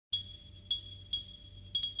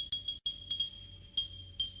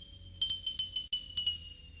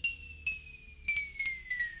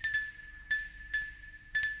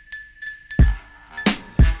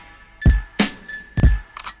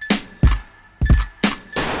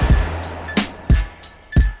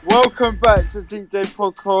Welcome back to the DJ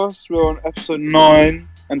Podcast. We're on episode 9,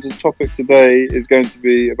 and the topic today is going to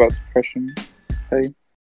be about depression. Hey,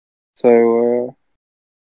 so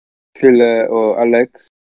Phil or Alex.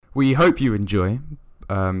 We hope you enjoy.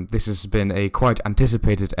 This has been a quite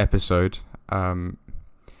anticipated episode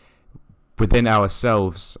within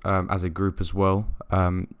ourselves as a group as well.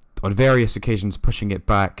 On various occasions, pushing it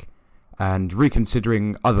back and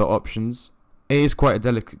reconsidering other options. It is quite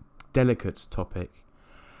a delicate topic.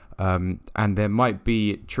 And there might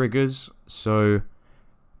be triggers, so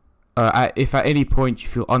if at any point you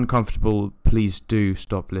feel uncomfortable, please do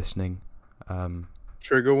stop listening.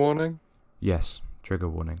 Trigger warning? Yes, trigger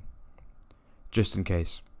warning. Just in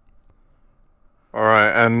case.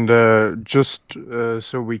 Alright, and just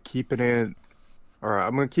so we keep it... Alright,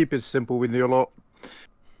 I'm going to keep it simple with you a lot.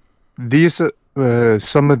 These,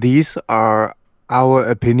 some of these are our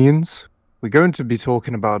opinions. We're going to be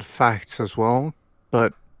talking about facts as well,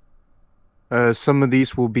 but some of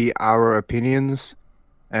these will be our opinions,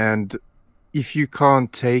 and if you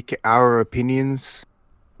can't take our opinions,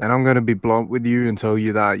 then I'm going to be blunt with you and tell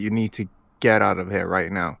you that you need to get out of here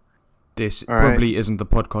right now. This All probably isn't the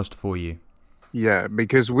podcast for you. Yeah,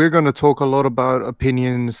 because we're going to talk a lot about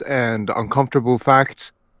opinions and uncomfortable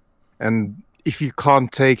facts, and if you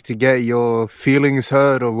can't take to get your feelings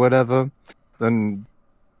hurt or whatever, then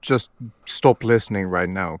just stop listening right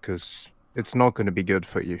now, because it's not going to be good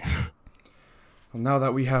for you. Well, now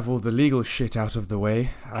that we have all the legal shit out of the way,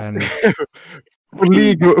 and for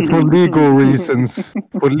legal reasons,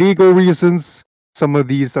 some of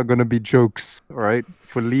these are gonna be jokes. All right,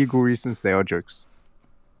 for legal reasons, they are jokes.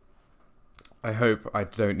 I hope I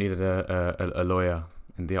don't need a lawyer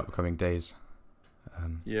in the upcoming days.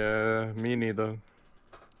 Yeah, me neither.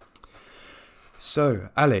 So,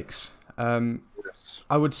 Alex,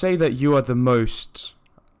 I would say that you are the most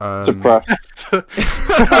Depressed.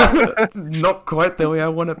 not quite the way I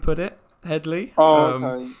want to put it, Headley.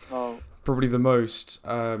 Okay. Probably the most.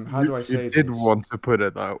 How do I say this? You did want to put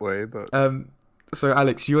it that way, but so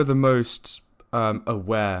Alex, you are the most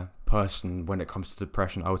aware person when it comes to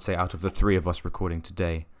depression. I would say out of the three of us recording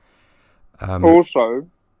today. Also,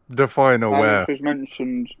 define aware. Alex has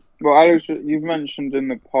mentioned. Well, Alex, you've mentioned in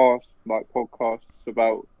the past, like podcasts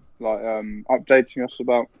about updating us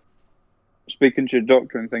about speaking to your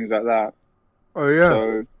doctor and things like that. Oh yeah.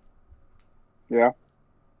 So, yeah.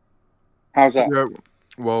 How's that? Yeah.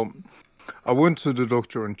 Well, I went to the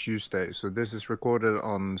doctor on Tuesday, so this is recorded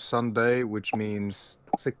on Sunday, which means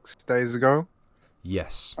 6 days ago.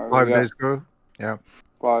 Yes. 5 days ago. Yeah.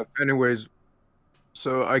 5. Anyways,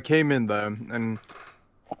 so I came in there, and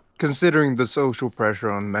considering the social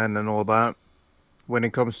pressure on men and all that, when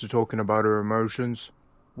it comes to talking about our emotions,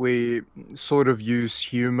 we sort of use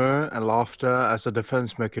humor and laughter as a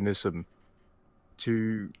defense mechanism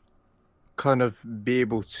to kind of be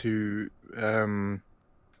able to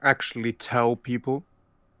actually tell people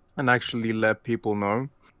and actually let people know.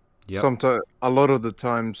 Yep. Sometimes, a lot of the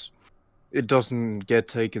times, it doesn't get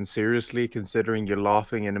taken seriously, considering you're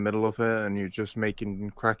laughing in the middle of it and you're just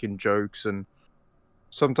cracking jokes, and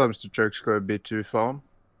sometimes the jokes go a bit too far.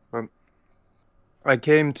 But I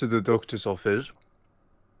came to the doctor's office,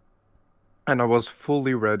 and I was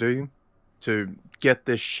fully ready to get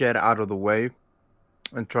this shit out of the way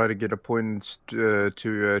and try to get appointments to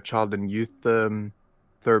a child and youth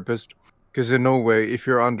therapist. Because in Norway, if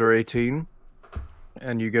you're under 18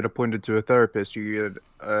 and you get appointed to a therapist, you get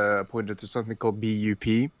appointed to something called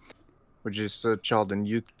BUP, which is a child and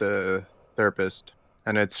youth therapist.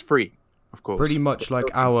 And it's free, of course. Pretty much like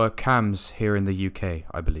our CAMS here in the UK,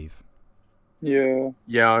 I believe. Yeah.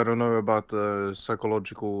 Yeah, I don't know about the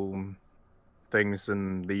psychological things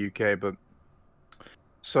in the UK, but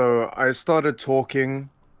so I started talking,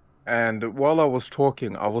 and while I was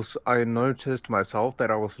talking, I noticed myself that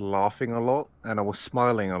I was laughing a lot and I was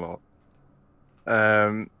smiling a lot.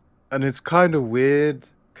 And it's kind of weird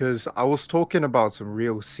because I was talking about some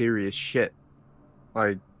real serious shit.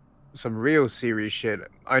 Like some real serious shit.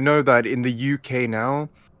 I know that in the UK now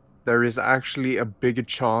there is actually a bigger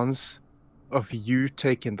chance of you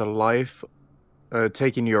taking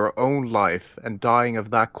your own life and dying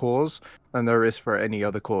of that cause than there is for any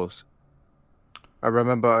other cause. I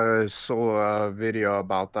remember I saw a video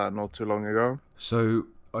about that not too long ago. So,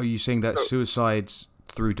 are you saying that suicide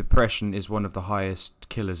through depression is one of the highest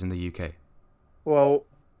killers in the UK? Well,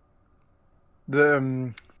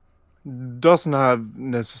 the doesn't have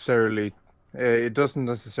necessarily. It doesn't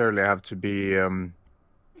necessarily have to be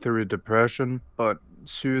through depression, but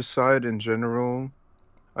suicide in general.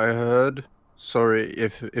 I heard. Sorry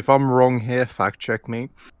if I'm wrong here. Fact check me.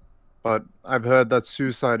 But I've heard that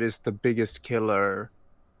suicide is the biggest killer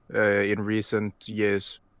in recent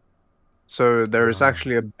years. So there is Wow.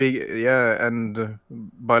 actually a big and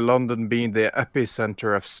by London being the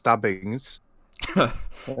epicenter of stabbings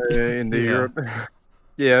in the Yeah. Europe,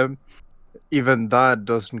 yeah, even that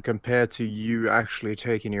doesn't compare to you actually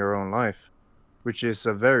taking your own life, which is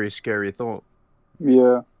a very scary thought.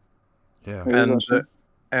 Yeah, Yeah. it is actually.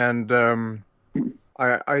 And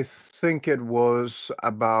I think it was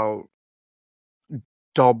about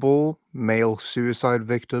double male suicide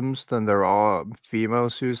victims than there are female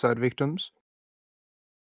suicide victims,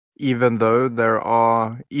 even though there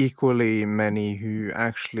are equally many who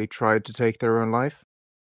actually tried to take their own life,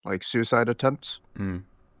 like suicide attempts. Mm.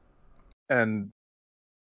 And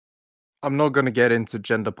I'm not going to get into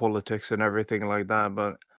gender politics and everything like that,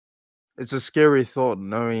 but it's a scary thought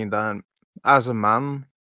knowing that as a man,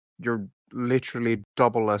 you're literally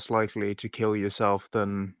double less likely to kill yourself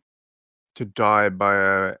than to die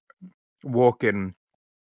by walking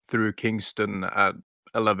through Kingston at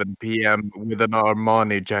 11 p.m. with an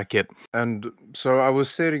Armani jacket. And so I was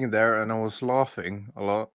sitting there and I was laughing a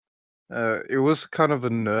lot. It was kind of a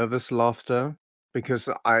nervous laughter because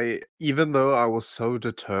even though I was so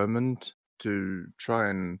determined to try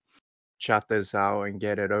and chat this out and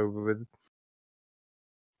get it over with,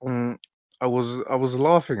 mm, I was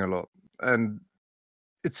laughing a lot, and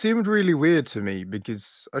it seemed really weird to me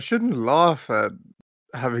because I shouldn't laugh at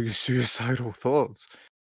having suicidal thoughts.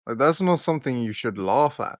 Like that's not something you should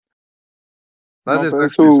laugh at. That No, is but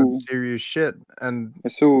actually some serious shit, and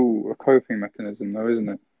it's all a coping mechanism, though, isn't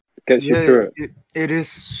it? It gets you yeah, through it. it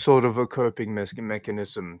is sort of a coping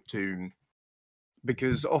mechanism to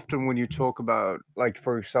because often when you talk about, like,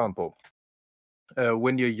 for example,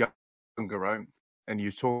 when you're younger, right, and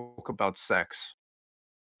you talk about sex,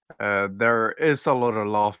 there is a lot of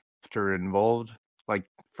laughter involved. Like,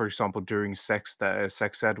 for example, during sex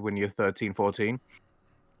ed when you're 13, 14,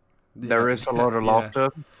 Yeah. there is a lot of Yeah. laughter,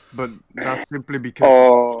 but that's simply because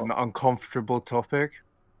it's Oh, an uncomfortable topic.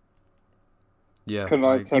 Yeah. can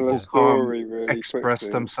I tell a People Yeah. can't story really express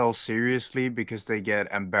quickly? themselves seriously because they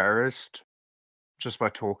get embarrassed just by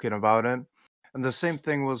talking about it. And the same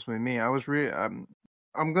thing was with me. I was really,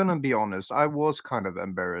 I'm gonna be honest, I was kind of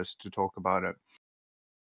embarrassed to talk about it.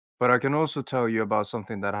 But I can also tell you about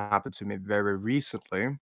something that happened to me very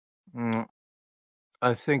recently. Mm,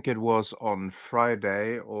 I think it was on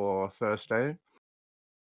Friday or Thursday.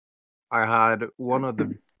 I had one of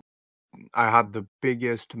the I had the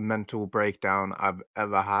biggest mental breakdown I've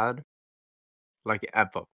ever had, like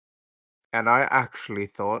ever. And I actually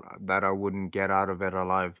thought that I wouldn't get out of it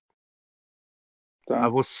alive. I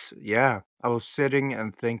Damn. was, yeah, I was sitting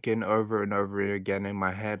and thinking over and over again in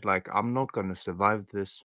my head, like, I'm not gonna survive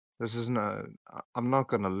this. This isn't I'm not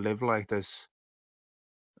gonna live like this.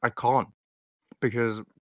 I can't because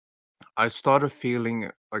I started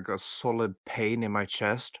feeling like a solid pain in my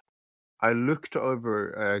chest. I looked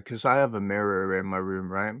over, because I have a mirror in my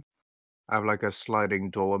room, right? I have like a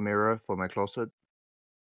sliding door mirror for my closet.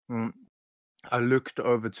 Mm, I looked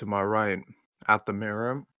over to my right at the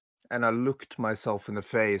mirror and I looked myself in the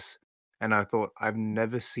face and I thought, I've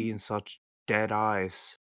never seen such dead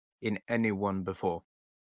eyes in anyone before.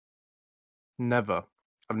 Never.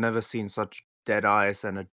 I've never seen such dead eyes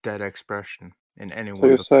and a dead expression in So anyone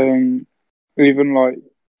you're before. saying, even like,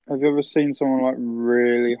 have you ever seen someone like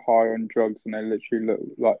really high on drugs and they literally look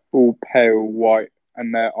like all pale white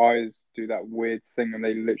and their eyes do that weird thing and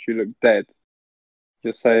they literally look dead?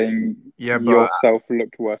 You're saying Yeah, but yourself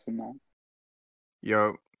looked worse than that?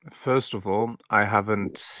 yo, first of all, I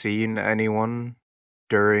haven't seen anyone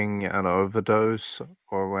during an overdose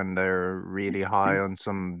or when they're really high on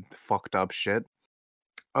some fucked up shit.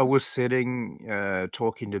 I was sitting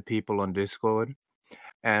talking to people on Discord,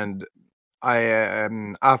 and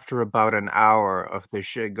after about an hour of this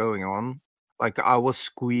shit going on, like I was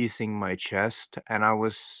squeezing my chest, and I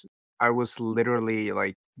was literally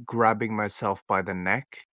like grabbing myself by the neck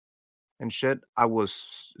and shit. I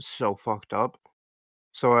was so fucked up.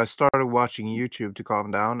 So I started watching YouTube to calm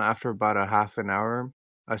down. After about a half an hour,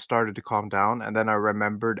 I started to calm down, and then I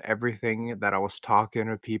remembered everything that I was talking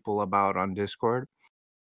to people about on Discord.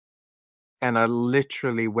 And I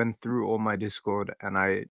literally went through all my Discord and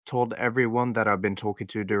I told everyone that I've been talking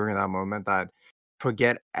to during that moment that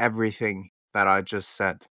forget everything that I just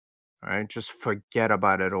said. All right? Just forget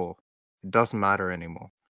about it all. It doesn't matter anymore.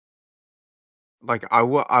 Like I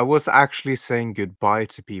was actually saying goodbye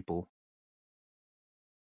to people.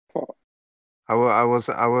 Fuck. I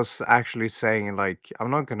was actually saying like I'm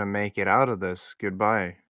not gonna make it out of this.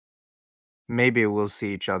 Goodbye. Maybe we'll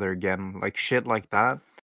see each other again. Like shit like that.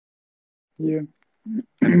 Yeah.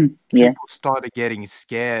 Yeah. people started getting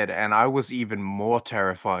scared, and I was even more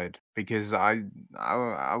terrified because I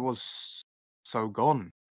was so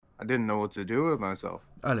gone. I didn't know what to do with myself.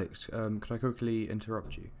 Alex, could I quickly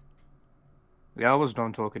interrupt you? Yeah, I was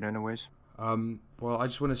done talking anyways. Well, I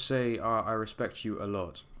just want to say I respect you a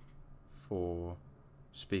lot for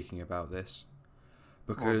speaking about this,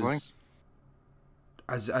 because thanks.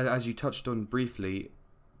 as you touched on briefly,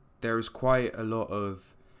 there is quite a lot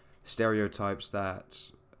of stereotypes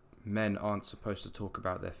that men aren't supposed to talk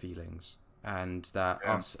about their feelings, and that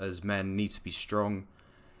Yeah. us as men need to be strong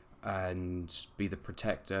and be the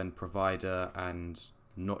protector and provider and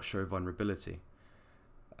not show vulnerability.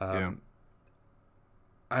 Yeah.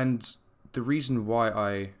 And the reason why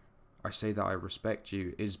I say that I respect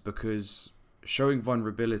you is because showing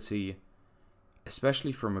vulnerability,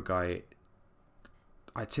 especially from a guy,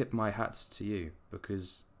 I tip my hats to you,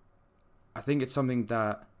 because I think it's something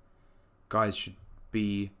that guys should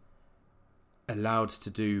be allowed to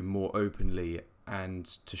do more openly, and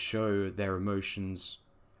to show their emotions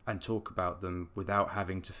and talk about them without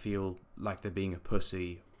having to feel like they're being a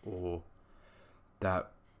pussy, or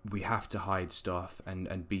that we have to hide stuff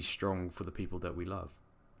and be strong for the people that we love.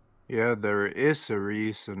 Yeah, there is a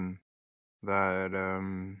reason that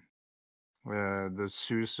the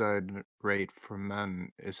suicide rate for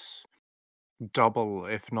men is double,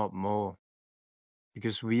 if not more,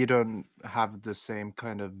 because we don't have the same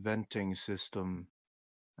kind of venting system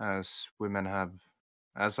as women have.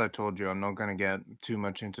 As I told you, I'm not gonna get too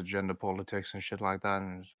much into gender politics and shit like that,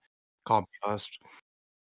 and can't be asked.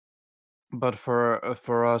 But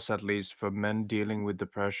for us, at least, for men dealing with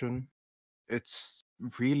depression, it's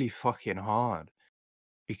really fucking hard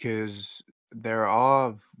because there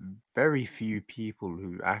are very few people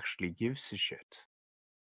who actually gives a shit,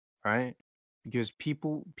 right? Because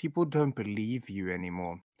people don't believe you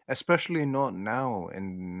anymore, especially not now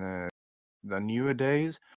in the newer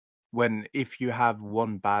days, when if you have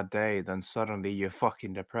one bad day, then suddenly you're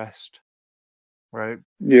fucking depressed, right?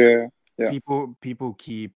 Yeah. Yeah. People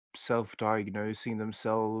keep self-diagnosing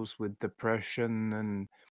themselves with depression and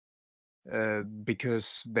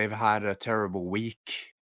because they've had a terrible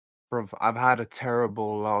week. Bro, I've had a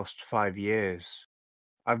terrible last 5 years.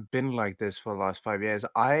 I've been like this for the last 5 years.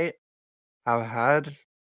 I have had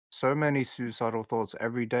so many suicidal thoughts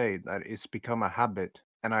every day that it's become a habit,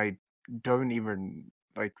 and I don't even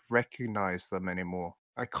like recognize them anymore.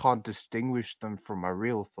 I can't distinguish them from my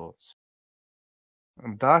real thoughts.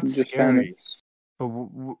 And that's Just saying scary. it's But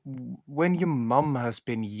when your mum has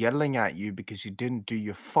been yelling at you because you didn't do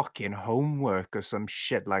your fucking homework or some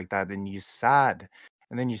shit like that, and you're sad,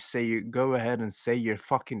 and then you go ahead and say you're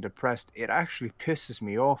fucking depressed, it actually pisses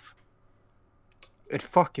me off. It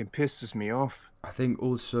fucking pisses me off. I think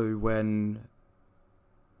also when,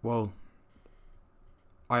 well,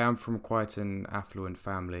 I am from quite an affluent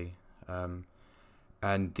family,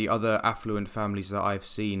 and the other affluent families that I've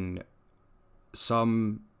seen,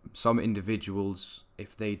 some individuals,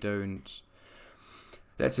 if they don't,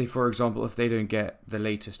 let's say for example, if they don't get the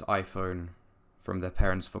latest iPhone from their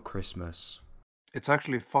parents for Christmas, It's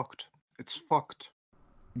actually fucked. It's fucked.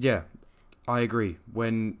 yeah, I agree.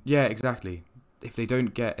 Yeah, exactly. If they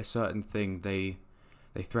don't get a certain thing, they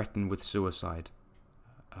threaten with suicide,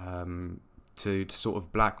 to sort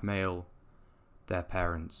of blackmail their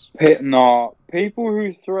parents. Nah, people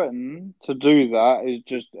who threaten to do that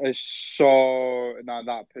is so. Nah,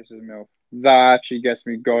 that pisses me off. That actually gets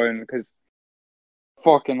me going because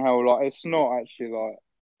fucking hell, like it's not actually like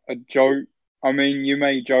a joke. I mean, you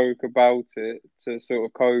may joke about it to sort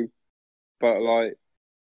of cope, but like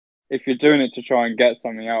if you're doing it to try and get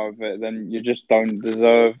something out of it, then you just don't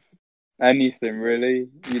deserve anything really.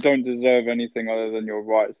 You don't deserve anything other than your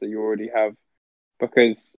rights that you already have,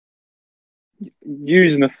 because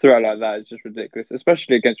using a threat like that is just ridiculous,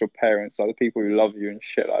 especially against your parents, like the people who love you and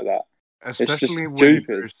shit like that. It's just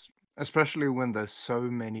stupid. Especially when there's so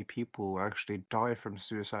many people who actually die from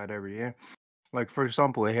suicide every year. Like for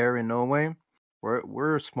example, here in Norway,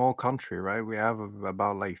 we're a small country, right? We have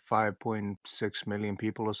about like 5.6 million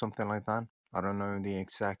people or something like that. I don't know the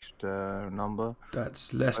exact number.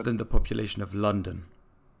 That's less But than the population of London.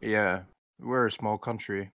 yeah, we're a small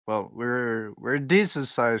country. Well, we're a decent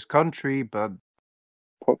sized country, but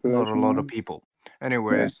not a lot of Population. people. Yeah.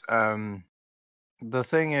 Anyways, the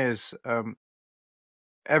thing is,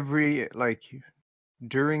 every like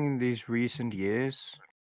during these recent years,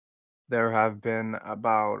 there have been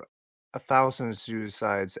about 1,000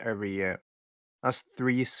 suicides every year. That's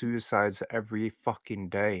 3 suicides every fucking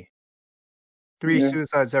day. 3 Yeah.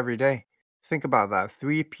 suicides every day. Think about that.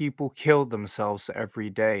 3 people kill themselves every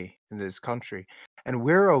day in this country. And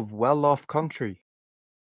we're a well-off country.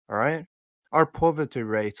 All right, our poverty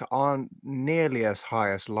rates aren't nearly as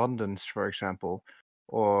high as London's, for example,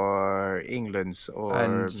 or England's, or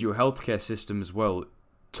And your healthcare system as well,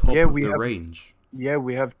 top yeah, of we the have range.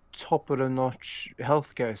 we have top of the notch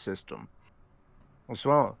healthcare system as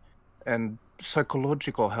well, and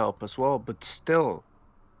psychological help as well. But still,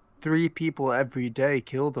 3 people every day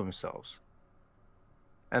kill themselves.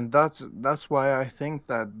 And that's why I think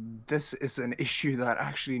that this is an issue that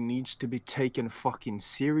actually needs to be taken fucking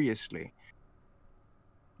seriously.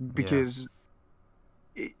 Because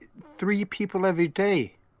 3 people every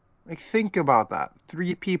day, like think about that.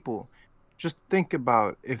 3 people. Just think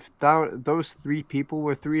about if those 3 people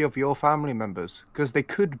were 3 of your family members, because they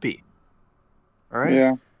could be. All right.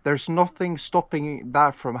 Yeah. There's nothing stopping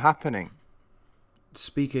that from happening.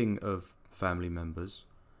 Speaking of family members,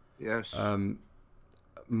 Yes.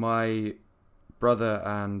 my brother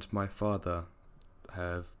and my father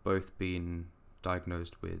have both been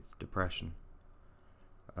diagnosed with depression.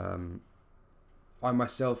 I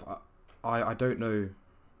myself, I don't know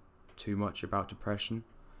too much about depression.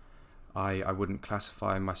 I wouldn't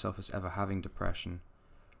classify myself as ever having depression,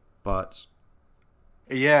 but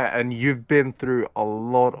Yeah, and you've been through a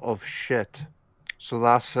lot of shit, so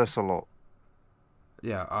that says a lot.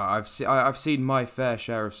 yeah, I've seen my fair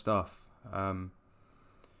share of stuff.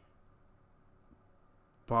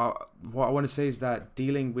 But what I want to say is that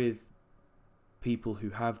dealing with people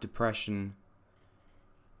who have depression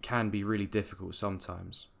can be really difficult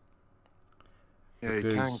sometimes. Yeah, you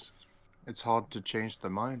Because can't. It's hard to change the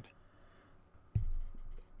mind.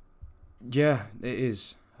 yeah, it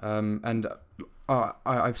is. And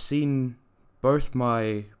I've seen both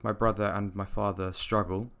my brother and my father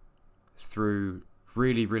struggle through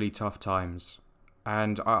really, really tough times,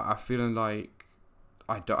 and I feeling like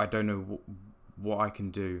I don't know what I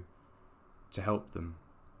can do to help them,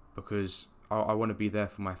 because I want to be there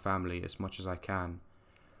for my family as much as I can,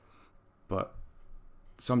 but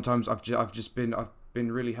sometimes I've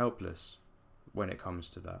been really helpless when it comes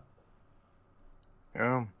to that.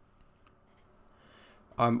 Yeah.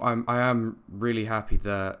 I am really happy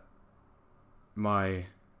that my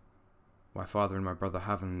father and my brother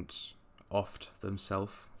haven't offed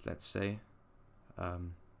themselves, let's say,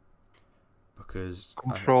 because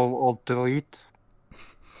Control Alt Delete.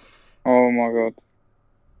 Oh my god.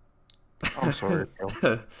 I'm sorry, Phil.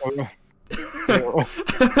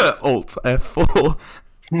 Alt F4.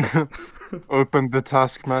 Open the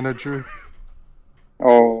task manager.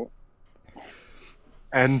 Oh.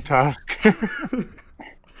 End task.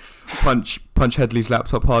 punch Headley's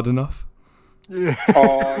laptop hard enough. Yeah.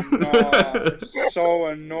 Oh no. It's so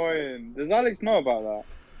annoying. Does Alex know about that?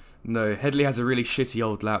 No, Headley has a really shitty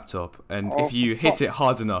old laptop, and Oh, if you fuck. hit it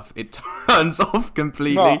hard enough, it turns off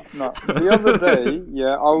completely. No. The other day,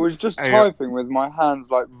 yeah, I was just Hey, typing with my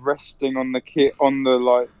hands like resting on the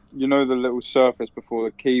like the little surface before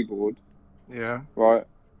the keyboard, Yeah. right?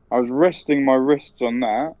 I was resting my wrists on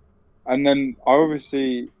that, and then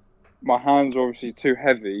my hands were obviously too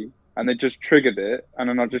heavy, and they just triggered it, and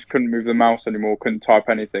then I just couldn't move the mouse anymore, couldn't type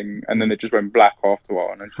anything, and then it just went black after a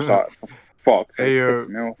while, and I was just like, fuck, Hey, pissed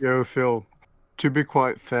me off. yo, Phil. To be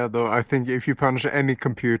quite fair, though, I think if you punch any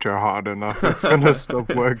computer hard enough, it's gonna stop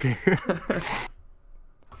working.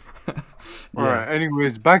 All right.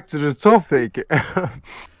 Anyways, back to the topic.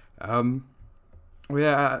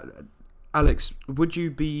 Alex, would you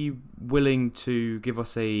be willing to give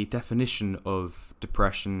us a definition of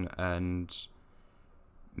depression and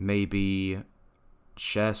maybe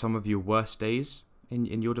share some of your worst days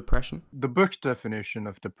in your depression? The book definition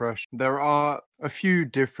of depression. There are a few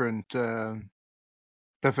different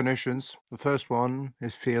definitions. The first one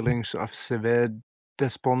is feelings of severe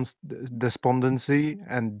despondency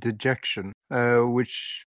and dejection,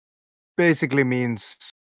 which basically means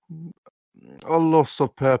a loss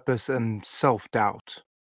of purpose and self-doubt.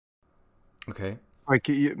 Okay. Like,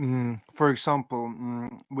 for example,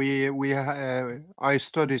 I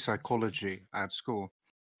study psychology at school,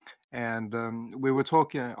 and we were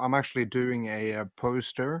talking. I'm actually doing a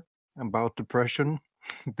poster about depression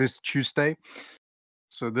this Tuesday,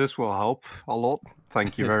 so this will help a lot.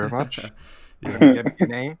 Thank you very much. Yeah. Get me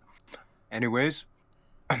an A. Anyways,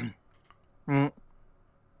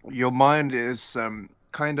 your mind is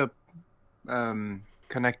kind of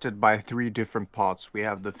connected by 3 different parts. We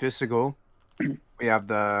have the physical, we have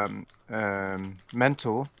the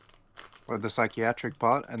mental, or the psychiatric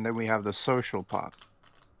part, and then we have the social part.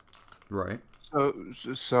 Right.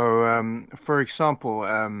 So for example,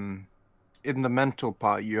 in the mental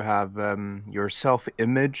part, you have your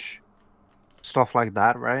self-image, stuff like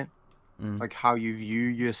that, right? Mm. Like how you view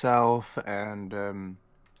yourself, and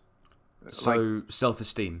Like, So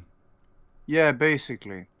self-esteem. yeah,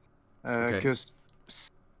 basically. Okay. Because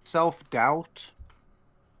self-doubt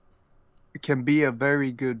can be a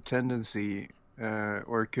very good tendency,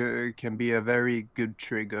 or can be a very good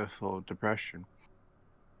trigger for depression.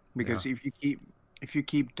 Because Yeah. if you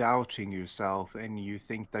keep doubting yourself and you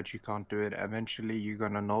think that you can't do it, eventually you're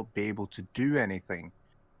gonna not be able to do anything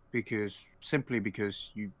simply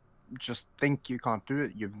because you just think you can't do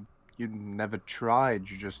it. You've never tried.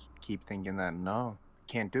 You just keep thinking that no,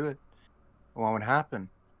 can't do it. It won't happen.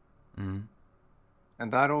 Mm.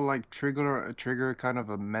 And that'll like trigger kind of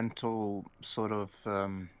a mental sort of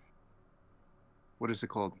what is it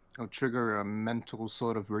called? It'll trigger a mental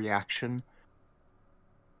sort of reaction.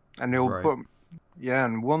 And it'll Right. yeah,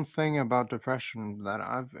 and one thing about depression that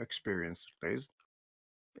I've experienced at least,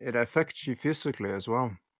 it affects you physically as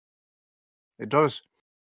well. It does.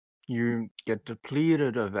 You get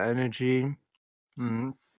depleted of energy.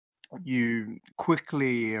 Mm, you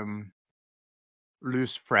quickly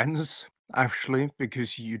lose friends, actually,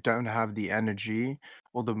 because you don't have the energy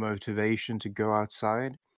or the motivation to go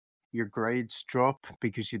outside. Your grades drop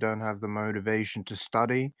because you don't have the motivation to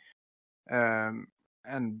study. Um,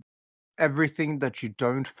 and everything that you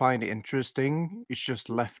don't find interesting is just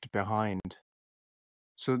left behind.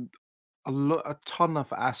 So a ton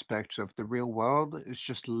of aspects of the real world is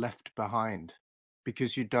just left behind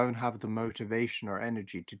because you don't have the motivation or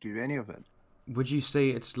energy to do any of it. Would you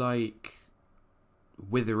say it's like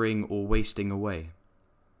withering or wasting away?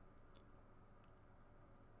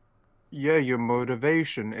 Yeah, your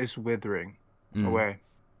motivation is withering away.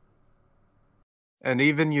 And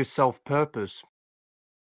even your self-purpose,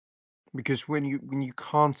 because when you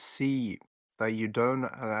can't see that you don't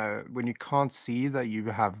when you can't see that you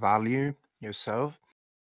have value yourself,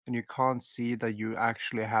 and you can't see that you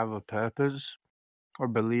actually have a purpose or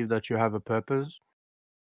believe that you have a purpose,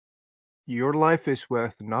 your life is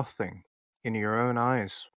worth nothing in your own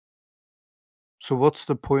eyes. So what's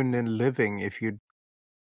the point in living if you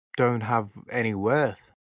don't have any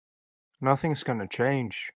worth? Nothing's gonna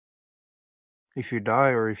change. If you die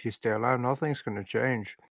or if you stay alive, nothing's gonna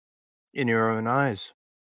change in your own eyes.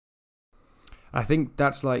 I think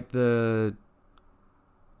that's like the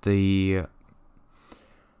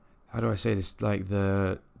how do I say this? Like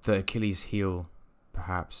the Achilles heel,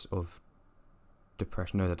 perhaps, of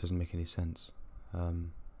depression. No, that doesn't make any sense.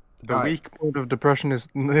 The weak point of depression is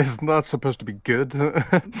not supposed to be good.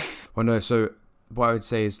 Well, no. So what I would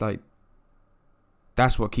say is like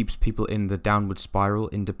that's what keeps people in the downward spiral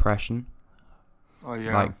in depression. Oh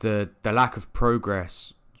yeah. Like the lack of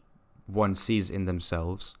progress one sees in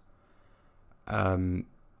themselves. I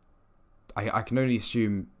can only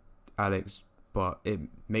assume, Alex, but it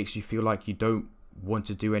makes you feel like you don't want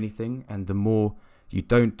to do anything, and the more you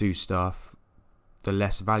don't do stuff, the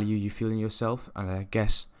less value you feel in yourself, and I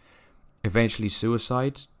guess eventually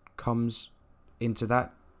suicide comes into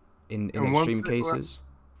that in extreme cases.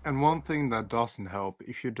 And one thing that doesn't help,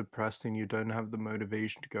 if you're depressed and you don't have the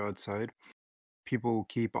motivation to go outside, people will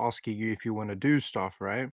keep asking you if you want to do stuff,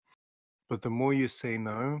 right? But the more you say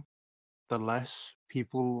no, the less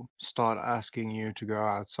people start asking you to go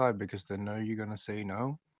outside because they know you're gonna say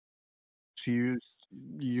no. So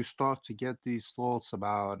you start to get these thoughts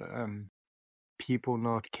about people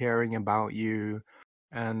not caring about you,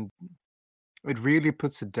 and it really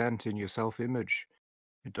puts a dent in your self-image.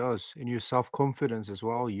 It does. In your self-confidence as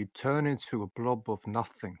well. You turn into a blob of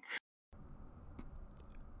nothing.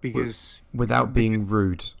 Because Without being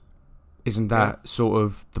rude, isn't that sort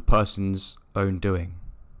of the person's own doing?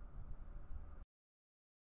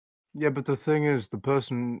 Yeah, but the thing is, the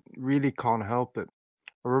person really can't help it.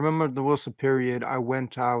 I remember there was a period I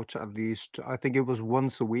went out at least, I think it was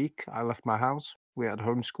once a week. I left my house. We had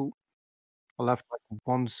homeschool. I left like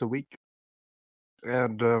once a week.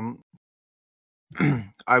 And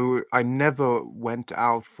I never went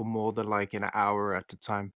out for more than like an hour at a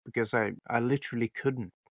time because I literally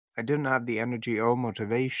couldn't. I didn't have the energy or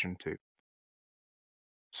motivation to.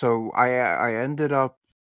 So I ended up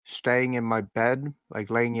staying in my bed, like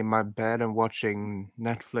laying in my bed and watching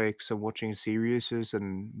Netflix and watching series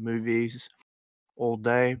and movies all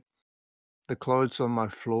day. The clothes on my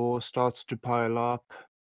floor starts to pile up.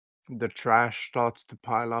 The trash starts to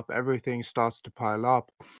pile up. Everything starts to pile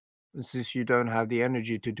up. And since you don't have the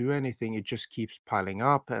energy to do anything, it just keeps piling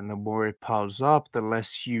up. And the more it piles up, the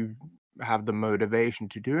less you have the motivation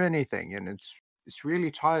to do anything. And it's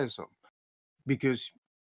really tiresome because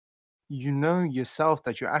you know yourself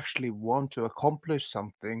that you actually want to accomplish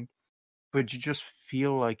something, but you just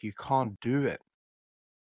feel like you can't do it.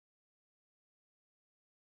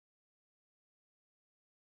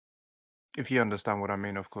 If you understand what I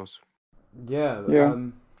mean, of course. Yeah. Yeah.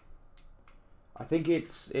 I think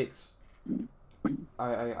it's.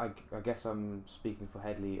 I guess I'm speaking for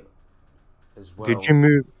Headley as Did well. you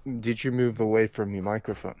move? Did you move away from your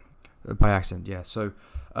microphone? By accident, yeah. So,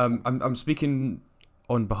 I'm speaking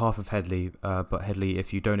on behalf of Headley. But Headley,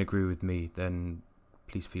 if you don't agree with me, then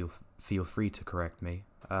please feel free to correct me.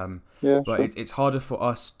 Yeah, But sure. it's harder for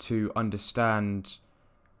us to understand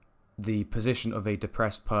the position of a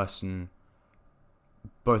depressed person.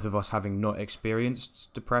 Both of us having not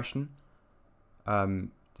experienced depression.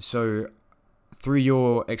 So through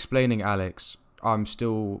your explaining, Alex, I'm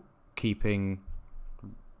still keeping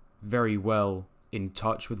very well in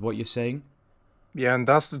touch with what you're saying. Yeah, and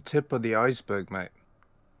that's the tip of the iceberg, mate.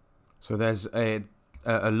 So there's a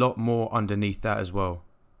lot more underneath that as well.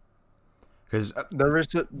 Because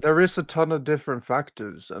There is a ton of different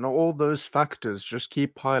factors, and all those factors just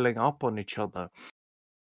keep piling up on each other,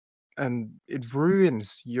 and it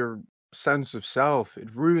ruins your sense of self.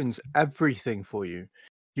 It ruins everything for you.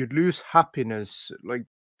 You lose happiness. Like,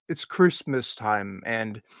 it's Christmas time,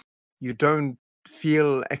 and you don't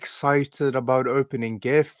feel excited about opening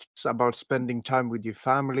gifts, about spending time with your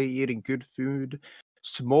family, eating good food.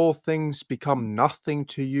 Small things become nothing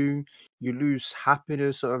to you. You lose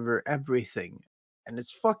happiness over everything. And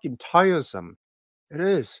it's fucking tiresome. It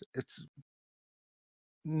is. It's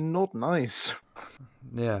not nice,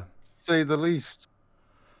 yeah, to say the least.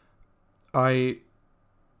 I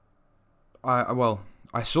well,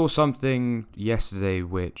 I saw something yesterday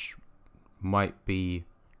which might be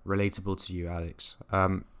relatable to you, Alex.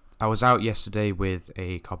 I was out yesterday with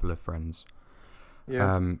a couple of friends.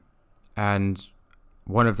 Yeah. And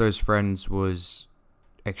one of those friends was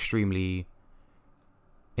extremely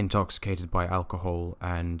intoxicated by alcohol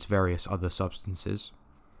and various other substances.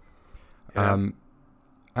 Yeah.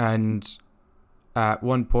 And at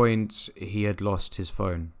one point, he had lost his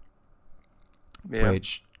phone, Yeah.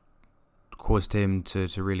 which caused him to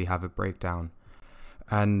really have a breakdown.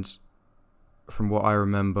 And from what I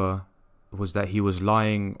remember, was that he was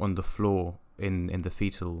lying on the floor in the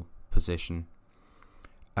fetal position,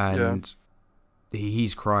 and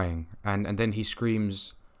he's crying, and then he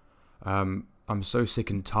screams, "I'm so sick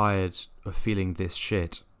and tired of feeling this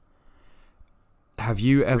shit." Have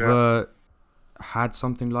you ever had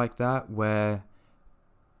something like that where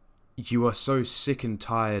you are so sick and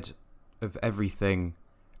tired of everything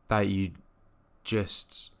that you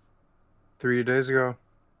just 3 days ago.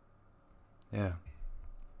 yeah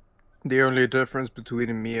The only difference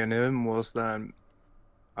between me and him was that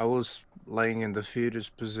I was laying in the fetus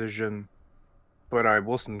position, but I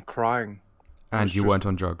wasn't crying. and you weren't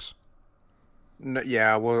on drugs?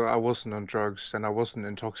 Yeah, well, I wasn't on drugs and I wasn't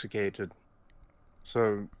intoxicated.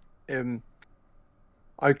 So,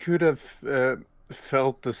 I could have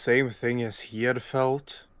felt the same thing as he had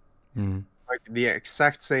felt, like the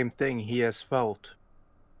exact same thing he has felt,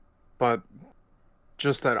 but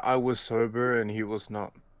just that I was sober and he was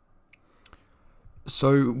not.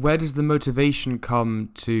 So where does the motivation come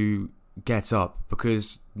to get up?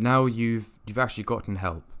 Because now you've actually gotten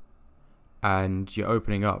help, and you're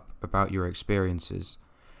opening up about your experiences.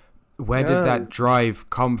 Where did that drive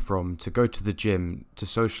come from to go to the gym, to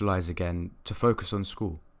socialize again, to focus on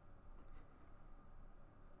school?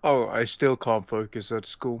 Oh, I still can't focus at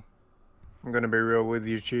school. I'm gonna be real with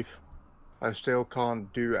you, Chief. I still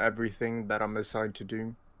can't do everything that I'm assigned to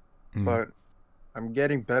do, but I'm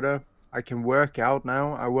getting better. I can work out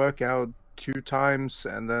now. I work out 2 times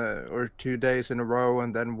or 2 days in a row,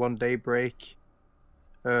 and then 1 day break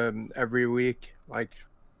every week, like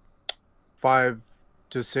 5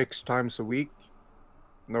 to 6 times a week.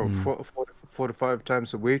 No, 4 to 5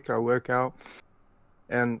 times a week I work out,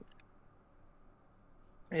 and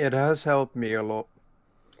it has helped me a lot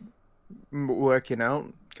working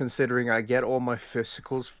out, considering I get all my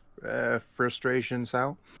physical frustrations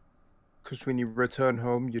out. Because when you return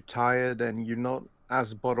home, you're tired and you're not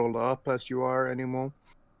as bottled up as you are anymore.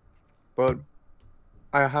 But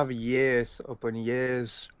I have years upon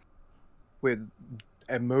years with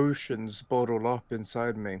emotions bottled up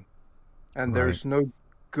inside me, and there's no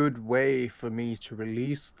good way for me to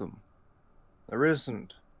release them. There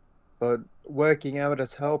isn't. But working out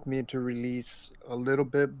has helped me to release a little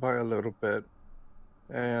bit by a little bit.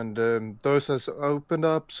 And those has opened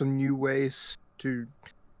up some new ways to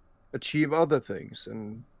achieve other things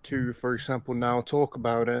and to, for example, now talk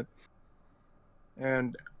about it.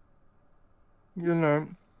 And, you know,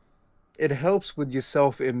 it helps with your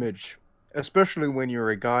self-image, especially when you're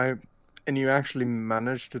a guy and you actually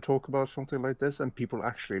manage to talk about something like this and people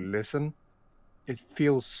actually listen. It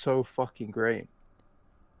feels so fucking great.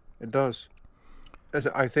 It does.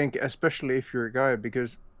 I think, especially if you're a guy,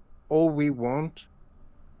 because all we want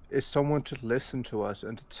is someone to listen to us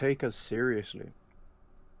and to take us seriously.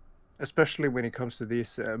 Especially when it comes to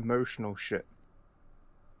this emotional shit.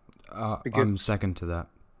 Because- I'm second to that.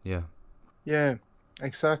 Yeah. Yeah,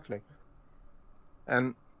 exactly.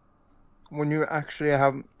 And when you actually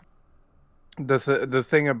have the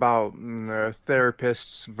thing about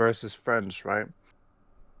therapists versus friends, right,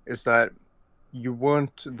 is that you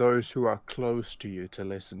want those who are close to you to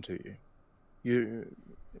listen to you.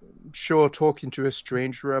 Sure, talking to a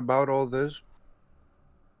stranger about all this,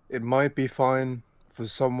 it might be fine for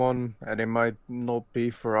someone and it might not be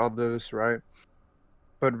for others, right?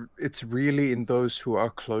 But it's really in those who are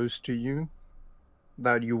close to you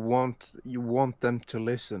that you want them to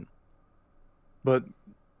listen. But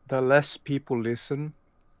the less people listen,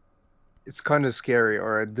 it's kind of scary. All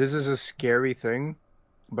right, this is a scary thing,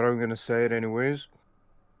 but I'm gonna say it anyways.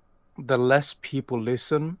 The less people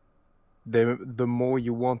listen, the more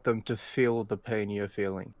you want them to feel the pain you're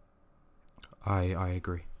feeling. I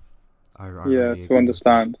agree. I Yeah, really agree to with that.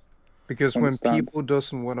 understand. Because when Understand. people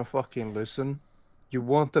doesn't want to fucking listen, you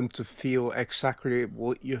want them to feel exactly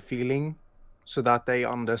what you're feeling, so that they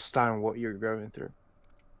understand what you're going through.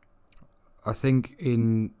 I think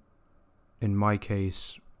in my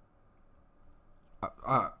case,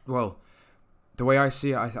 well, the way I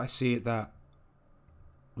see it, I see it that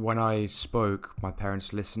when I spoke, my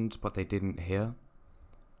parents listened, but they didn't hear.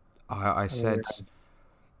 I said,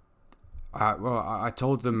 I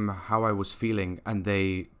told them how I was feeling, and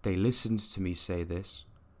they listened to me say this,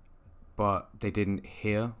 but they didn't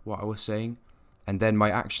hear what I was saying, and then my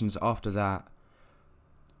actions after that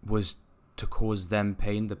was to cause them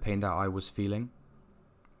pain, the pain that I was feeling.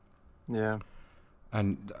 Yeah.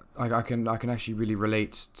 And I can actually really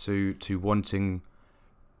relate to wanting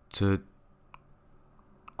to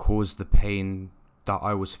cause the pain that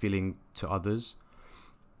I was feeling to others,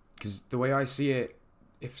 because the way I see it,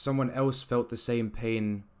 if someone else felt the same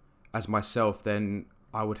pain as myself, then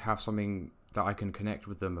I would have something that I can connect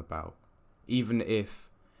with them about, even if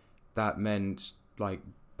that meant like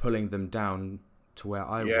pulling them down to where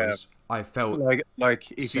I Yeah. was. I felt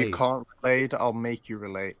Like if you safe. can't relate, I'll make you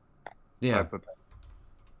relate. yeah. Type of thing.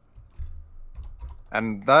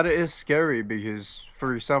 And that is scary because,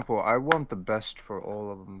 for example, I want the best for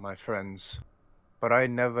all of my friends, but I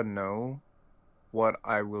never know what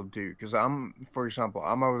I will do. Because for example,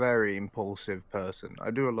 I'm a very impulsive person.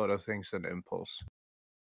 I do a lot of things in impulse.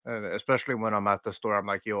 Especially when I'm at the store, I'm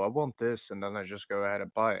like, yo, I want this, and then I just go ahead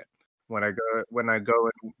and buy it. When I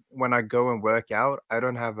go and work out, I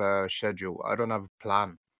don't have a schedule. I don't have a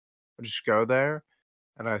plan. I just go there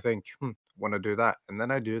and I think, want to do that, and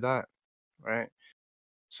then I do that, right?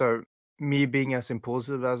 So me being as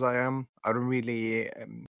impulsive as I am, I don't really,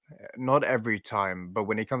 not every time, but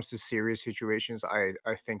when it comes to serious situations, I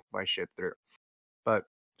think my shit through. But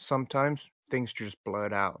sometimes things just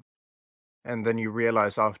blurt out, and then you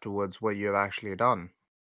realize afterwards what you've actually done.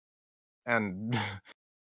 And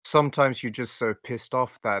sometimes you're just so pissed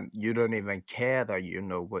off that you don't even care that you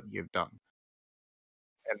know what you've done.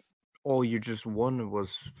 And all you just wanted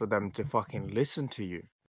was for them to fucking listen to you.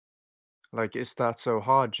 Like, is that so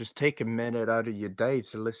hard? Just take a minute out of your day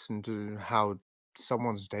to listen to how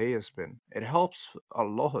someone's day has been. It helps a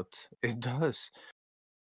lot. It does.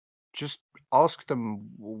 Just ask them,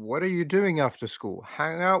 what are you doing after school?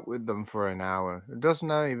 Hang out with them for an hour. It doesn't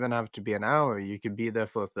even have to be an hour. You could be there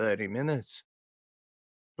for 30 minutes.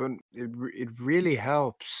 But it really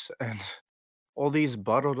helps. And all these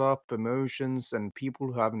bottled up emotions and people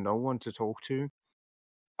who have no one to talk to,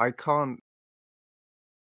 I can't.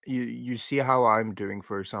 You see how I'm doing,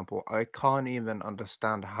 for example. I can't even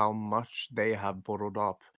understand how much they have bottled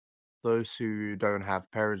up. Those who don't have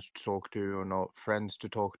parents to talk to, or not friends to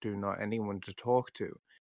talk to, not anyone to talk to.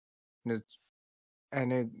 And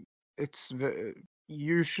and it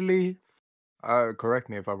usually, correct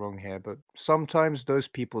me if I'm wrong here, but sometimes those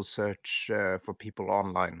people search for people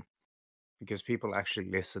online because people actually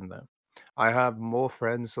listen there. I have more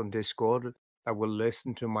friends on Discord that will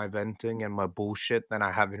listen to my venting and my bullshit than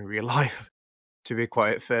I have in real life, to be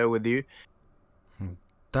quite fair with you.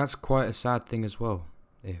 That's quite a sad thing as well.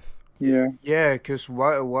 Yeah. Yeah, because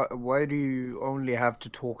why do you only have to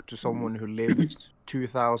talk to someone who lives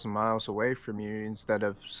 2,000 miles away from you instead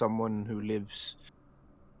of someone who lives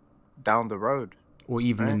down the road? Or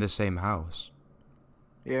even in Right. the same house.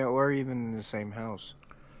 Yeah, or even in the same house.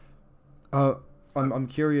 I'm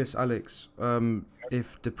curious, Alex,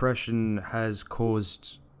 if depression has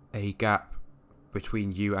caused a gap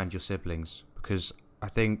between you and your siblings, because I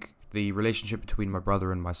think the relationship between my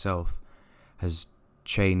brother and myself has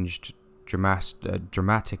changed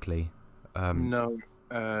dramatically. No,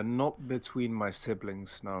 Not between my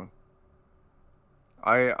siblings, no.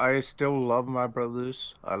 I still love my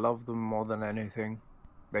brothers. I love them more than anything.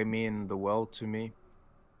 They mean the world to me.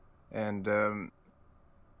 And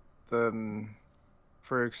the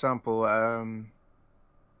for example,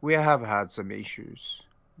 we have had some issues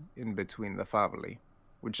in between the family,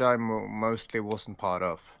 which I mostly wasn't part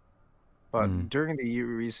of. But Mm. during the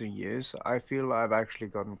recent years, I feel I've actually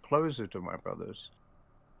gotten closer to my brothers.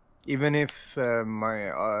 Even if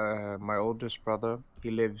my oldest brother, he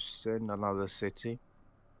lives in another city,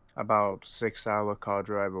 about 6 hour car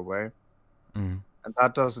drive away, Mm. and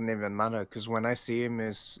that doesn't even matter because when I see him,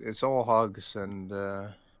 it's all hugs and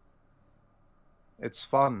it's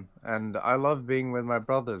fun, and I love being with my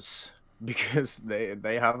brothers because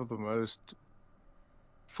they have the most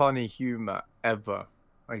funny humor ever.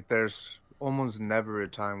 Like there's almost never a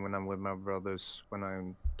time when I'm with my brothers when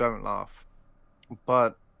I don't laugh.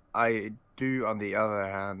 But I do, on the other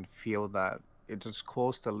hand, feel that it has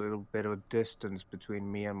caused a little bit of distance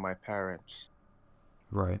between me and my parents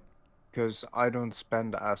Right. because I don't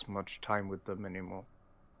spend as much time with them anymore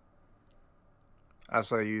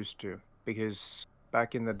as I used to. Because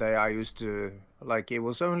back in the day, I used to, like, it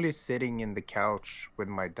was only sitting in the couch with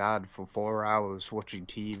my dad for 4 hours watching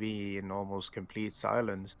TV in almost complete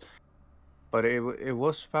silence. But it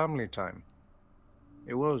was family time.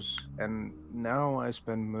 It was. And now I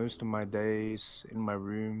spend most of my days in my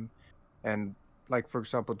room. And, like, for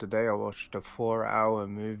example, today I watched a 4 hour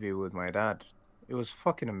movie with my dad. It was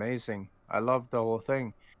fucking amazing. I loved the whole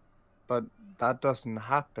thing. But that doesn't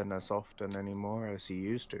happen as often anymore as it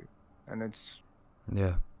used to. And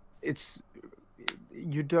Yeah. it's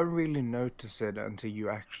you don't really notice it until you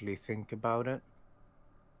actually think about it.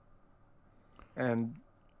 And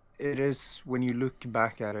it is, when you look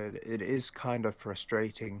back at it, it is kind of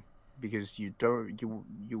frustrating because you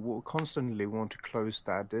will constantly want to close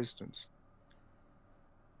that distance.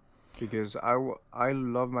 Because I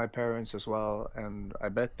love my parents as well, and I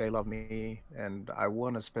bet they love me, and I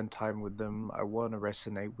want to spend time with them. I want to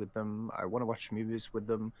resonate with them. I want to watch movies with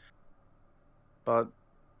them. But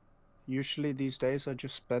usually these days, I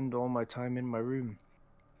just spend all my time in my room,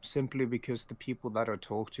 simply because the people that I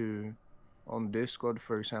talk to on Discord,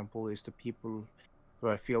 for example, is the people who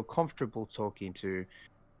I feel comfortable talking to,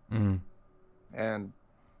 Mm. and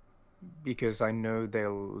because I know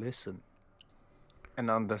they'll listen and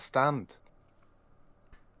understand.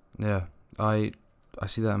 Yeah. I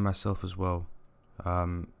see that in myself as well.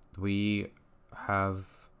 We have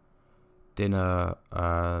dinner,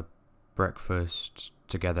 breakfast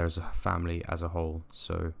together as a family as a whole.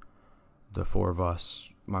 So the four of us,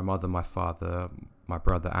 my mother, my father, my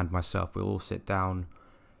brother, and myself, we all sit down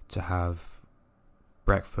to have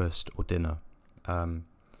breakfast or dinner.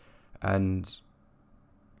 And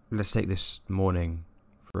let's take this morning,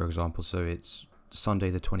 for example. So it's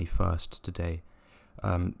Sunday the 21st today.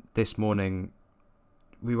 This morning,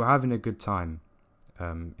 we were having a good time,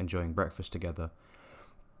 enjoying breakfast together.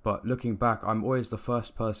 But looking back, I'm always the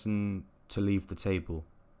first person to leave the table.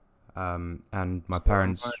 And my So am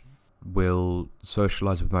parents will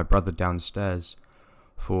socialize with my brother downstairs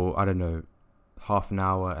for, I don't know, half an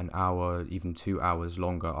hour, even 2 hours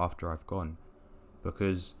longer after I've gone.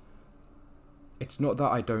 Because it's not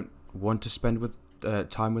that I don't want to spend with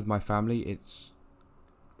time with my family. It's,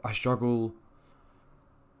 I struggle,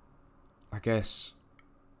 I guess,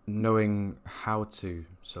 knowing how to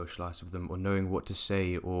socialize with them, or knowing what to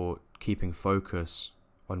say, or keeping focus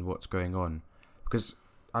on what's going on. Because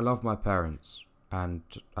I love my parents and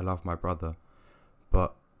I love my brother,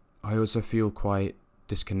 but I also feel quite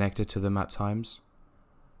disconnected to them at times,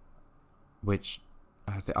 which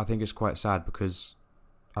I think is quite sad, because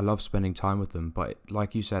I love spending time with them. But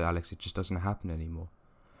like you said, Alex, it just doesn't happen anymore.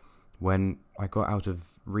 When I got out of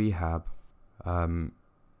rehab,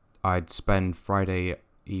 I'd spend Friday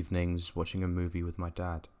evenings watching a movie with my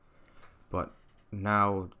dad. But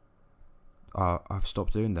now I've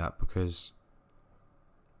stopped doing that because,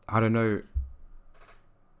 I don't know,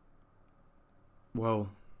 well,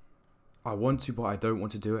 I want to, but I don't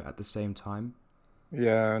want to do it at the same time.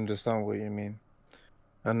 Yeah, I understand what you mean.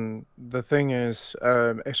 And the thing is,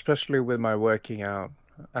 especially with my working out,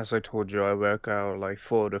 as I told you, I work out like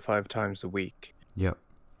 4 to 5 times a week. Yep.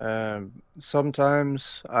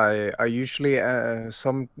 Sometimes I usually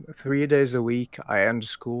some 3 days a week I end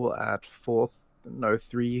school at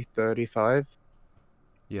 3:35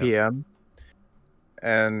 Yep. p.m.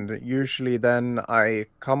 And usually then I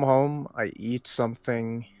come home, I eat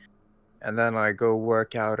something, and then I go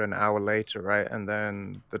work out an hour later, right? And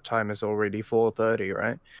then the time is already 4:30,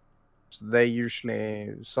 right? So they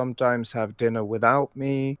usually sometimes have dinner without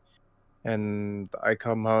me, and I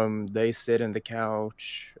come home, they sit in the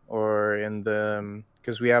couch or in the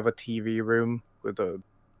because we have a TV room with a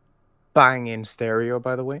banging stereo,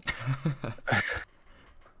 by the way,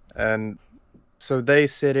 and so they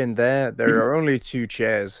sit in there. There are only two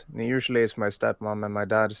chairs, and usually it's my stepmom and my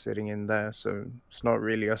dad sitting in there, so it's not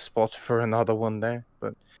really a spot for another one there.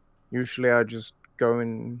 But usually I just go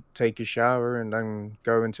and take a shower and then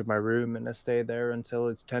go into my room and I stay there until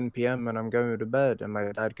it's 10 p.m. and I'm going to bed, and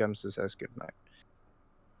my dad comes and says goodnight.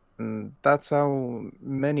 And that's how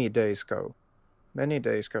many days go. Many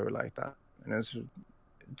days go like that, and it's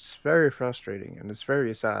very frustrating and it's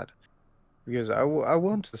very sad because I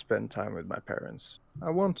want to spend time with my parents. I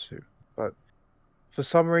want to, but for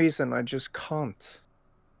some reason I just can't.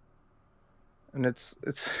 And it's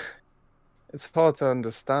hard to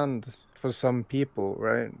understand for some people,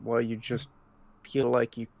 right? Why you just feel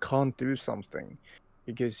like you can't do something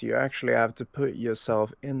because you actually have to put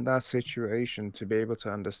yourself in that situation to be able to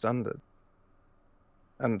understand it.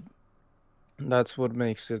 And that's what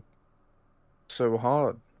makes it so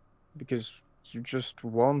hard because you just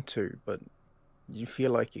want to, but you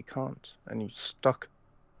feel like you can't, and you're stuck,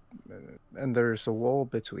 and there's a wall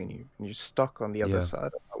between you, and you're stuck on the other Yeah. side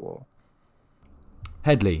of that wall.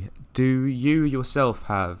 Headley, do you yourself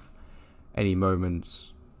have any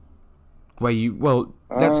moments where you, well,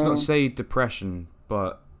 let's not say depression,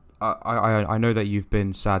 but I know that you've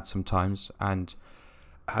been sad sometimes and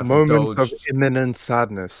have Moments of indulged. imminent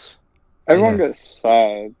sadness. Everyone Yeah. gets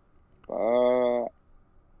sad.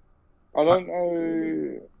 I don't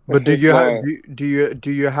know. But if do it's you have like-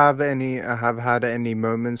 do you have had any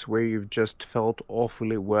moments where you've just felt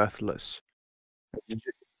awfully worthless?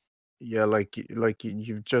 Yeah,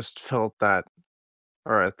 you've just felt that.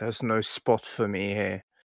 All right, there's no spot for me here.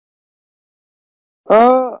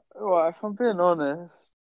 Well, if I'm being honest,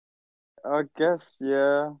 I guess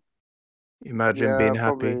yeah. Imagine Yeah, being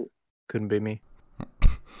happy. probably. Couldn't be me.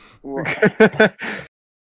 Well,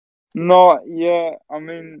 not yeah. I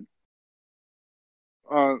mean,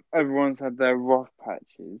 everyone's had their rough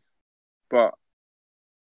patches, but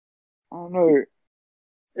I don't know.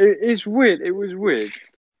 It's weird. It was weird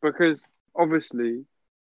because obviously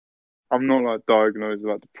I'm not like diagnosed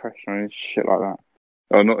with like depression and shit like that.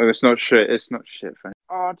 Or not. It's not shit. It's not shit. Thing.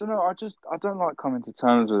 I don't know. I don't like coming to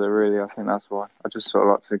terms with it. Really, I think that's why. I just sort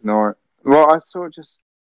of like to ignore it. Well, I sort of just.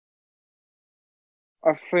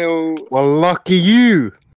 I feel Well, lucky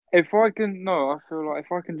you. if I can. No, I feel like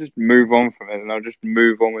if I can just move on from it, and I'll just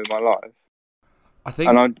move on with my life. I think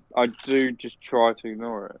And I do just try to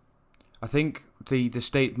ignore it. I think the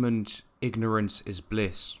statement "ignorance is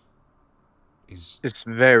bliss" is, It's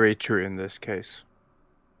very true in this case.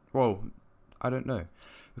 well, I don't know,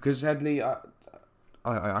 because Headley, I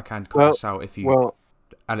can cut Well- this out if you, Well,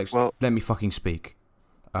 Alex, well- let me fucking speak.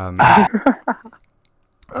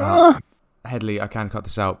 Headley, I can cut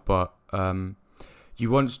this out, but you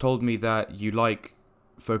once told me that you like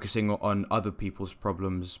focusing on other people's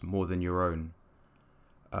problems more than your own.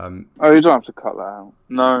 Oh, you don't have to cut that out.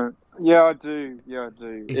 No. Yeah, I do. Yeah, I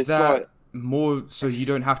do. Is It's that like more so you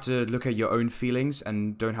don't have to look at your own feelings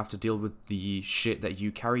and don't have to deal with the shit that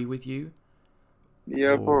you carry with you?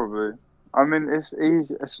 yeah, Or- probably. I mean, it's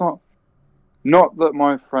easy. It's not that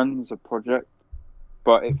my friend's a project,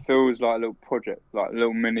 but it feels like a little project, like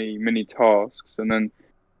little mini tasks. And then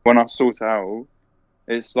when I sort it out,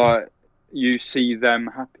 it's like you see them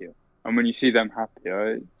happier, and when you see them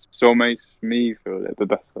happier, it sort of makes me feel a little bit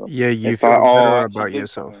better. yeah, you It's feel like, oh, better I actually about did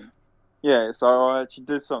yourself. something. Yeah, it's like, oh, I actually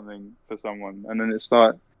did something for someone, and then it's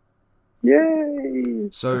like, yay!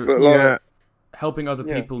 So But like, Yeah, helping other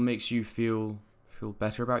Yeah. people makes you feel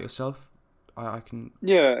better about yourself. I can.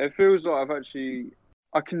 yeah, it feels like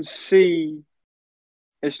I can see.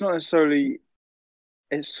 It's not necessarily.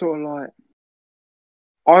 It's sort of like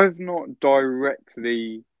I've not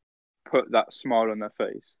directly put that smile on their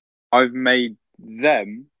face. I've made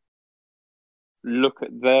them look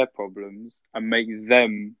at their problems and make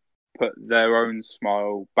them put their own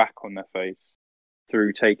smile back on their face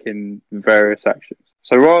through taking various actions.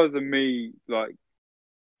 So rather than me like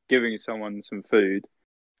giving someone some food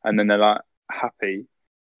and then they're like happy,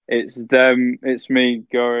 it's me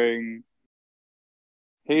going,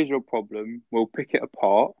 here's your problem, we'll pick it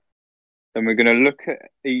apart, then we're going to look at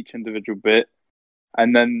each individual bit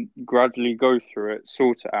and then gradually go through it,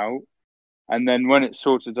 sort it out. And then when it's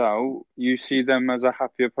sorted out, you see them as a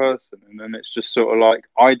happier person. And then it's just sort of like,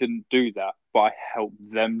 I didn't do that, but I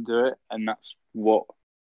helped them do it. And that's what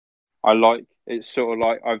I like. It's sort of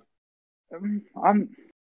like I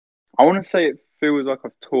want to say it feels like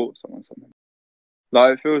I've taught someone something.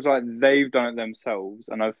 Like, it feels like they've done it themselves,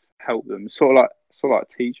 and I've helped them. Sort of like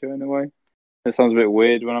a teacher in a way. It sounds a bit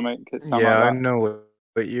weird when I make it sound Yeah, I like that. know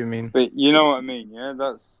what you mean. But you know what I mean, yeah?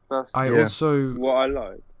 That's I Yeah. also what I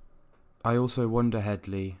like. I also wonder,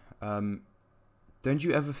 Headley, don't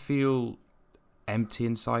you ever feel empty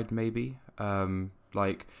inside, maybe?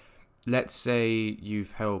 Like, let's say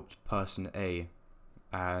you've helped person A,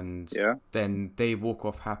 and Yeah. then they walk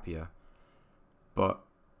off happier. But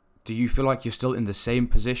do you feel like you're still in the same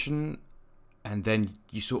position, and then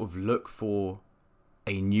you sort of look for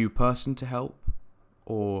a new person to help?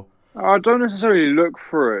 Or... I don't necessarily look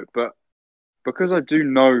for it, but because I do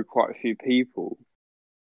know quite a few people,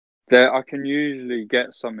 there I can usually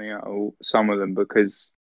get something out of some of them, because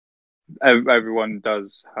everyone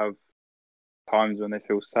does have times when they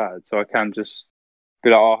feel sad. So I can just be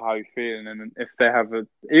like, "Oh, how you feeling?" And then if they have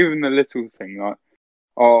even the little thing like,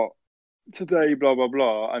 "Oh, today, blah blah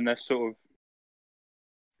blah," and they're sort of,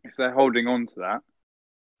 if they're holding on to that,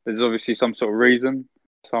 there's obviously some sort of reason.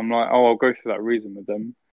 So I'm like, "Oh, I'll go through that reason with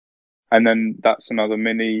them," and then that's another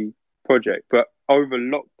mini project. But over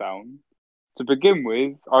lockdown, to begin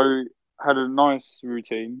with, I had a nice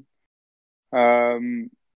routine.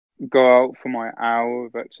 Go out for my hour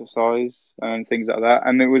of exercise and things like that,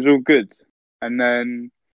 and it was all good. And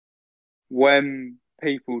then when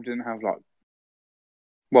people didn't have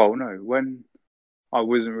when I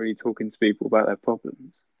wasn't really talking to people about their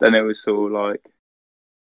problems, then it was sort of like,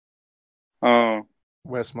 oh,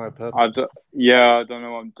 Where's my purpose? I don't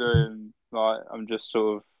know what I'm doing. Like, I'm just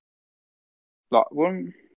sort of like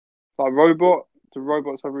do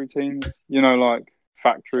robots have routines? You know, like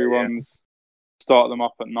factory Yeah. ones. Start them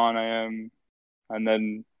up at 9 a.m. and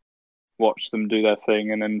then watch them do their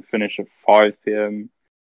thing, and then finish at 5 p.m.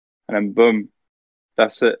 and then boom,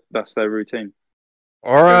 that's it. That's their routine.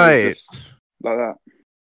 All It was right. just like that.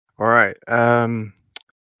 All right.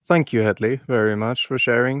 Thank you, Headley, very much for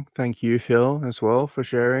sharing. Thank you, Phil, as well, for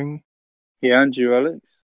sharing. Yeah, and you, Alex.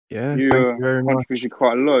 Yeah, You thank you very much. contributed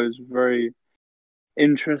quite a lot. It was very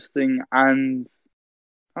interesting, and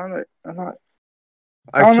I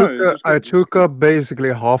I took up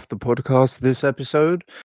basically half the podcast this episode,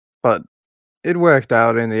 but it worked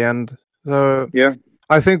out in the end. So Yeah.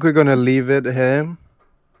 I think we're gonna leave it here.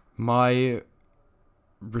 My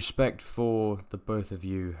respect for the both of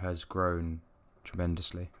you has grown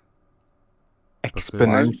tremendously.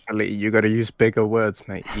 Exponentially, you gotta use bigger words,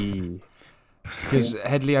 mate. Because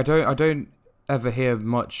Headley, I don't ever hear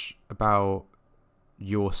much about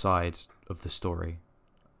your side of the story.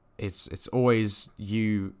 It's always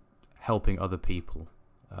you helping other people.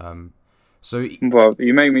 So Well,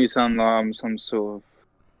 you make me sound like I'm some sort of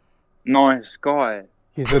nice guy.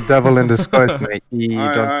 He's a devil in disguise, mate.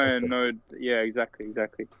 I know. Yeah, exactly.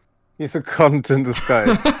 He's a cunt in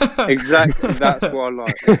disguise. Exactly. That's what I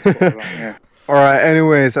like. Yeah. All right.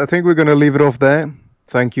 Anyways, I think we're gonna leave it off there.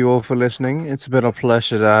 Thank you all for listening. It's been a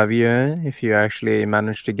pleasure to have you here, if you actually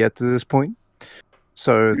managed to get to this point.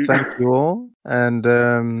 So thank you all, and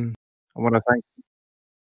I want to thank.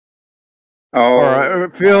 Oh, All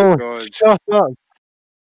right, Phil, God. shut up.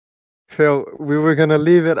 Phil, we were gonna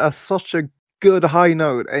leave it at such a good high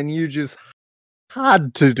note, and you just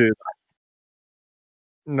had to do that.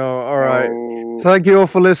 No, all right. Oh. Thank you all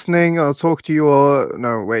for listening. I'll talk to you all.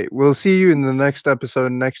 No, wait. We'll see you in the next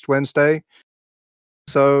episode next Wednesday.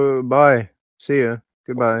 So, bye. See ya.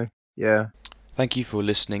 Goodbye. Yeah. Thank you for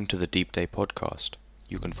listening to the Deep Day podcast.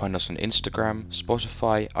 You can find us on Instagram,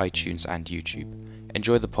 Spotify, iTunes, and YouTube.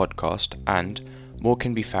 Enjoy the podcast, and more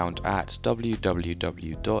can be found at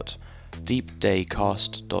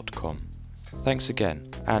www.deepdaycast.com. Thanks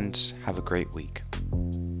again, and have a great week.